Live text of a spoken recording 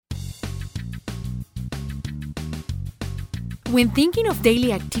When thinking of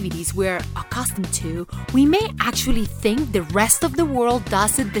daily activities we're accustomed to, we may actually think the rest of the world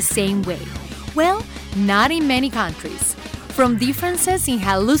does it the same way. Well, not in many countries. From differences in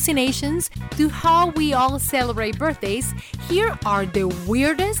hallucinations to how we all celebrate birthdays, here are the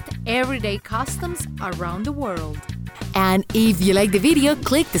weirdest everyday customs around the world. And if you like the video,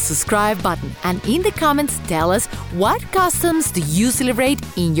 click the subscribe button. And in the comments, tell us what customs do you celebrate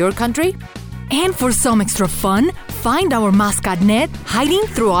in your country? And for some extra fun, find our mascot Ned hiding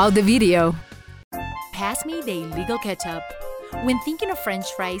throughout the video. Pass me the illegal ketchup. When thinking of French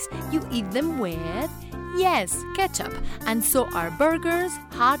fries, you eat them with, yes, ketchup. And so are burgers,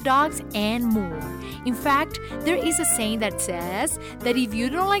 hot dogs, and more. In fact, there is a saying that says that if you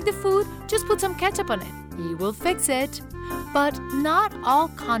don't like the food, just put some ketchup on it. It will fix it. But not all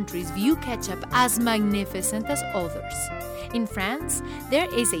countries view ketchup as magnificent as others. In France,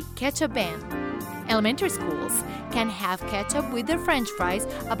 there is a ketchup ban. Elementary schools can have ketchup with their French fries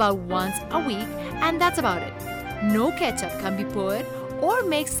about once a week, and that's about it. No ketchup can be put or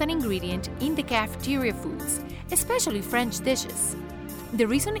mixed as an ingredient in the cafeteria foods, especially French dishes. The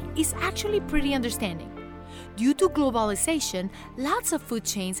reason is actually pretty understanding. Due to globalization, lots of food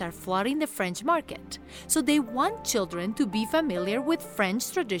chains are flooding the French market, so they want children to be familiar with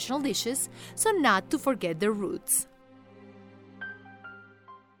French traditional dishes, so not to forget their roots.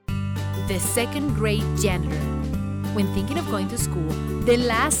 The second grade janitor. When thinking of going to school, the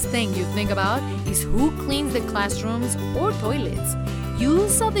last thing you think about is who cleans the classrooms or toilets. You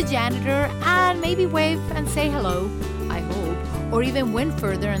saw the janitor and maybe wave and say hello, I hope, or even went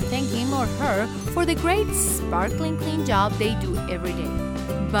further and thank him or her for the great sparkling clean job they do every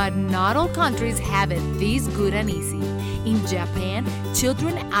day. But not all countries have it this good and easy. In Japan,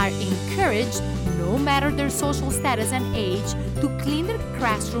 children are encouraged, no matter their social status and age, to clean their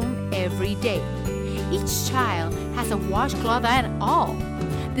classroom every day. Each child has a washcloth and all.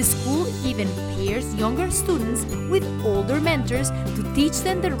 The school even pairs younger students with older mentors to teach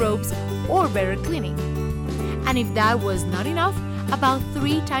them the ropes or better cleaning. And if that was not enough, about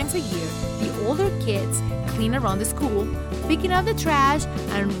 3 times a year, the older kids clean around the school, picking up the trash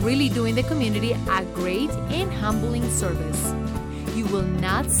and really doing the community a great and humbling service. You will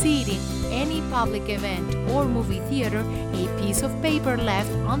not see it in any public event or movie theater, a piece of paper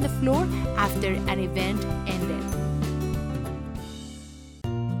left on the floor after an event ended.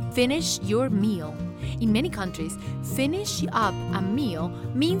 Finish your meal. In many countries, finish up a meal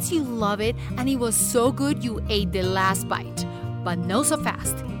means you love it and it was so good you ate the last bite. But no so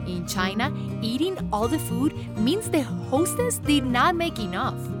fast. In China, eating all the food means the hostess did not make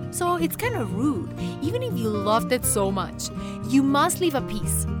enough. So it's kind of rude, even if you loved it so much. You must leave a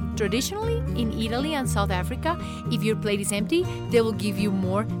piece. Traditionally, in Italy and South Africa, if your plate is empty, they will give you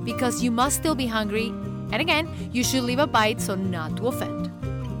more because you must still be hungry. And again, you should leave a bite so not to offend.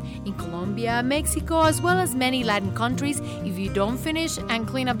 In Colombia, Mexico, as well as many Latin countries, if you don't finish and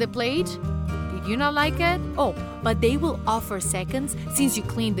clean up the plate, did you not like it? Oh, but they will offer seconds since you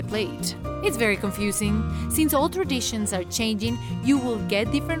cleaned the plate. It's very confusing. Since all traditions are changing, you will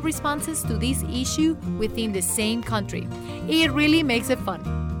get different responses to this issue within the same country. It really makes it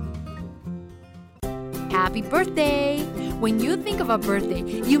fun. Happy birthday! When you think of a birthday,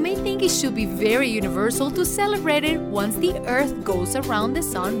 you may think it should be very universal to celebrate it once the Earth goes around the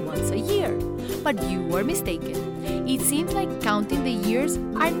Sun once a year. But you are mistaken. It seems like counting the years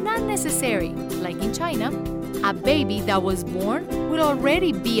are not necessary. Like in China, a baby that was born will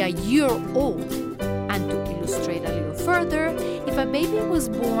already be a year old. And to illustrate a little further, if a baby was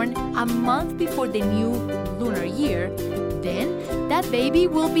born a month before the new lunar year, then that baby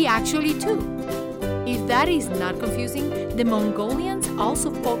will be actually 2. If that is not confusing, the Mongolians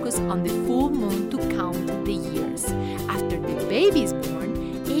also focus on the full moon to count the years. After the baby is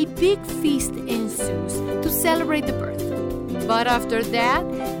born, a big feast ensues to celebrate the birth. But after that,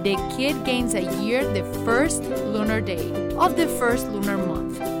 the kid gains a year the first lunar day of the first lunar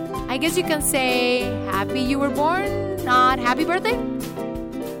month. I guess you can say, happy you were born, not happy birthday?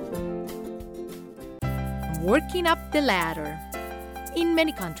 Working up the ladder. In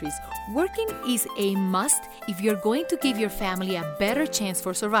many countries, working is a must if you're going to give your family a better chance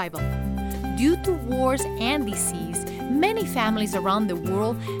for survival. Due to wars and disease, many families around the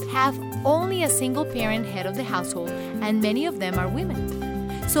world have only a single parent head of the household, and many of them are women.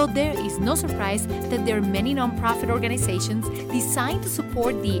 So there is no surprise that there are many nonprofit organizations designed to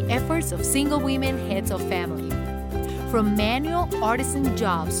support the efforts of single women heads of family. From manual artisan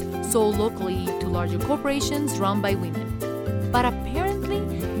jobs sold locally to larger corporations run by women. But apparently,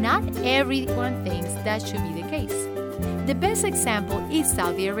 not everyone thinks that should be the case. The best example is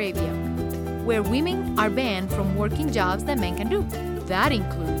Saudi Arabia. where women are banned from working jobs that men can do. That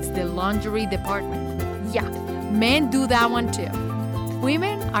includes the laundry department. Yeah, men do that one too.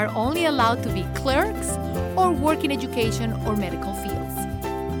 Women are only allowed to be clerks or work in education or medical fields.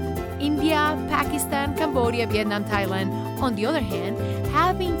 India, Pakistan, Cambodia, Vietnam, Thailand, on the other hand,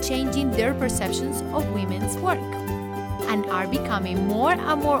 have been changing their perceptions of women's work and are becoming more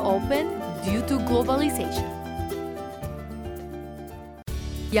and more open due to globalization.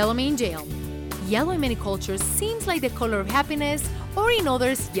 Yellow me in jail. Yellow in many cultures seems like the color of happiness, or in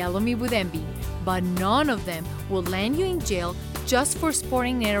others, yellow me with envy. But none of them will land you in jail just for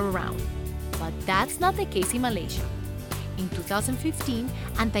sporting it around. But that's not the case in Malaysia. In 2015,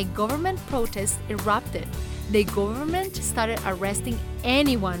 anti-government protests erupted. The government started arresting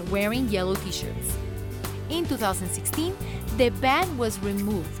anyone wearing yellow t-shirts. In 2016, the ban was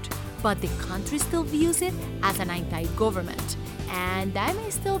removed, but the country still views it as an anti-government, and that may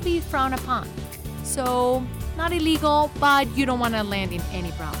still be frowned upon. So, not illegal, but you don't want to land in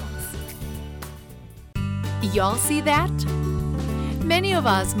any problems. Y'all see that? Many of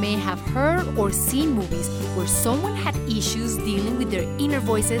us may have heard or seen movies where someone had issues dealing with their inner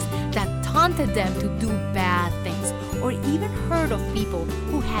voices that taunted them to do bad things, or even heard of people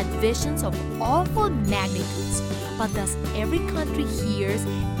who had visions of awful magnitudes. But does every country hears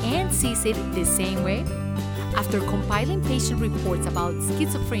and sees it the same way? After compiling patient reports about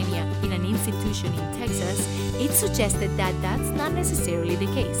schizophrenia in an institution in Texas, it suggested that that's not necessarily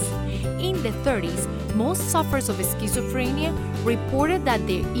the case. In the 30s, most sufferers of schizophrenia reported that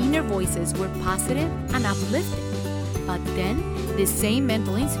their inner voices were positive and uplifting. But then, the same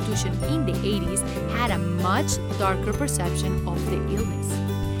mental institution in the 80s had a much darker perception of the illness.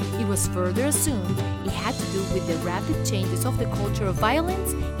 It was further assumed it had to do with the rapid changes of the culture of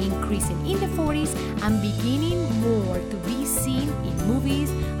violence, increasing in the 40s and beginning more to be seen in movies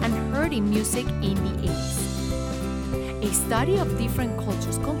and heard in music in the 80s. A study of different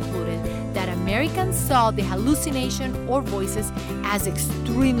cultures concluded that Americans saw the hallucination or voices as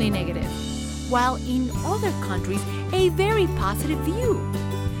extremely negative, while in other countries, a very positive view.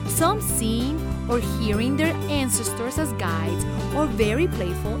 Some seeing or hearing their ancestors as guides or very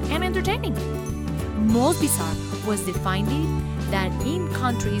playful and entertaining. Most bizarre was the finding that in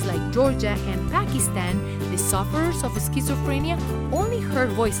countries like Georgia and Pakistan, the sufferers of schizophrenia only heard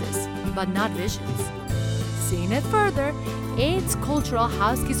voices, but not visions. Seeing it further, it's cultural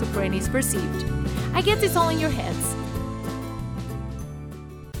how schizophrenia is perceived. I guess it's all in your heads.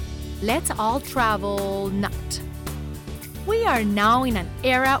 Let's all travel not. We are now in an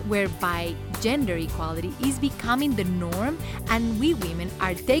era whereby gender equality is becoming the norm, and we women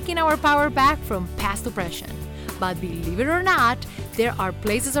are taking our power back from past oppression. But believe it or not, there are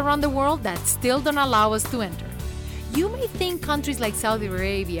places around the world that still don't allow us to enter. You may think countries like Saudi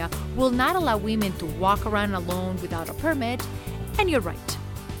Arabia will not allow women to walk around alone without a permit, and you're right.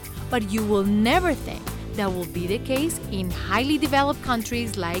 But you will never think that will be the case in highly developed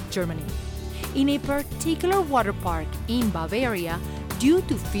countries like Germany. In a particular water park in Bavaria, due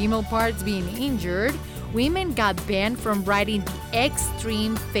to female parts being injured, women got banned from riding the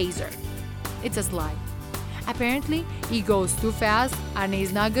extreme phaser. It's a slide. Apparently, it goes too fast and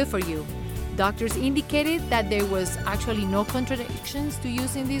is not good for you. Doctors indicated that there was actually no contradictions to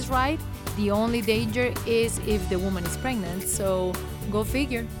using this ride. The only danger is if the woman is pregnant, so go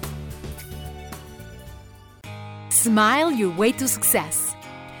figure. Smile your way to success.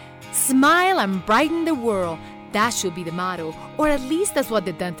 Smile and brighten the world. That should be the motto, or at least that's what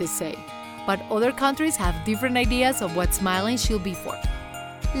the dentists say. But other countries have different ideas of what smiling should be for.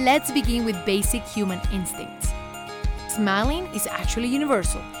 Let's begin with basic human instincts. Smiling is actually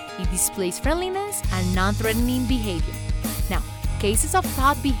universal. It displays friendliness and non-threatening behavior. Now, cases of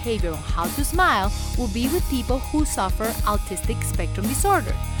taught behavior on how to smile will be with people who suffer autistic spectrum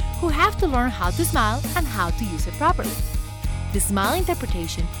disorder, who have to learn how to smile and how to use it properly. The smile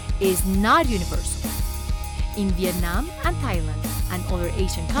interpretation is not universal. In Vietnam and Thailand and other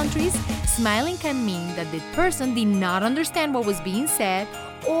Asian countries, smiling can mean that the person did not understand what was being said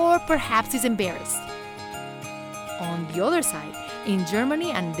or perhaps is embarrassed. On the other side, in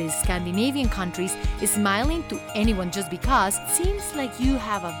Germany and the Scandinavian countries, smiling to anyone just because seems like you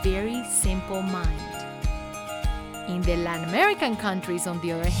have a very simple mind. In the Latin American countries, on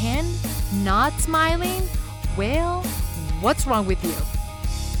the other hand, not smiling, well, what's wrong with you?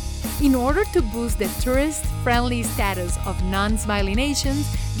 In order to boost the tourist-friendly status of non-smiling nations,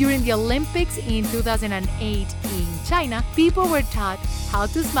 during the Olympics in 2008 in China, people were taught how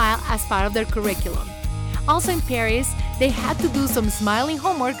to smile as part of their curriculum. Also in Paris, they had to do some smiling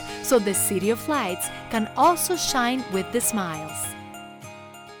homework so the City of Lights can also shine with the smiles.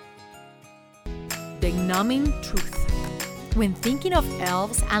 leg-numbing truth. When thinking of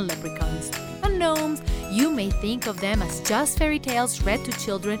elves and leprechauns and gnomes, you may think of them as just fairy tales read to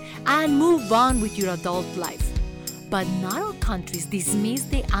children and move on with your adult life. But not all countries dismiss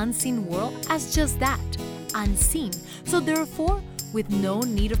the unseen world as just that, unseen, so therefore with no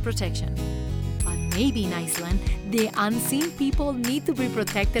need of protection. But maybe in Iceland, the unseen people need to be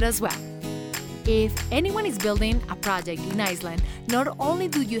protected as well. If anyone is building a project in Iceland, not only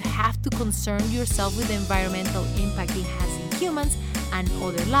do you have to concern yourself with the environmental impact it has in humans and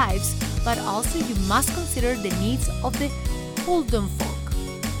other lives, but also you must consider the needs of the Huldum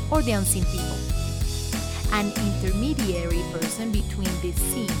folk, or the unseen people. An intermediary person between the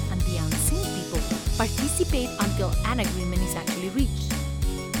seen and the unseen people participate until an agreement is actually reached.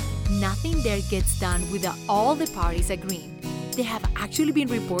 Nothing there gets done without all the parties agreeing. There have actually been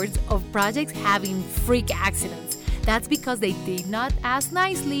reports of projects having freak accidents. That's because they did not ask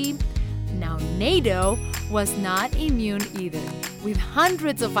nicely. Now, NATO was not immune either, with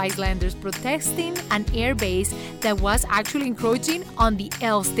hundreds of Icelanders protesting an air base that was actually encroaching on the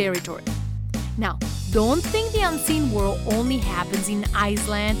elves' territory. Now, don't think the unseen world only happens in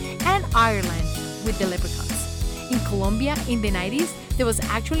Iceland and Ireland with the leprechauns. In Colombia, in the 90s, there was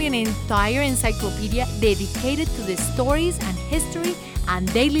actually an entire encyclopedia dedicated to the stories and history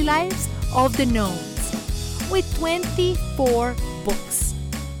and daily lives of the gnomes, with 24 books.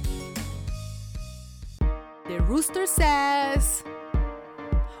 The rooster says...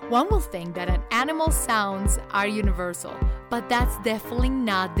 One will think that an animal's sounds are universal, but that's definitely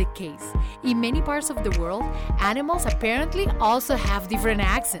not the case. In many parts of the world, animals apparently also have different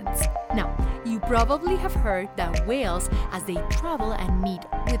accents. Now, you probably have heard that whales, as they travel and meet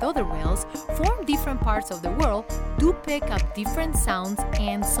with other whales from different parts of the world, do pick up different sounds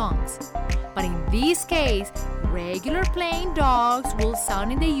and songs. But in this case, regular plain dogs will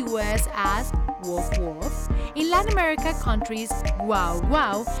sound in the US as woof woof, in Latin America countries wow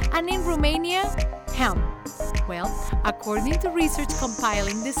wow, and in Romania hem. Well, according to research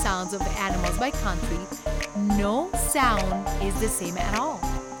compiling the sounds of animals by country, no sound is the same at all.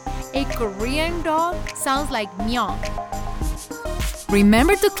 A Korean dog sounds like meow.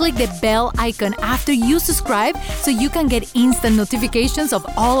 Remember to click the bell icon after you subscribe so you can get instant notifications of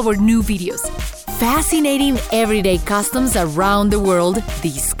all of our new videos. Fascinating everyday customs around the world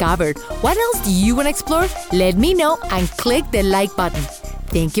discovered. What else do you want to explore? Let me know and click the like button.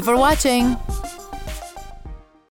 Thank you for watching.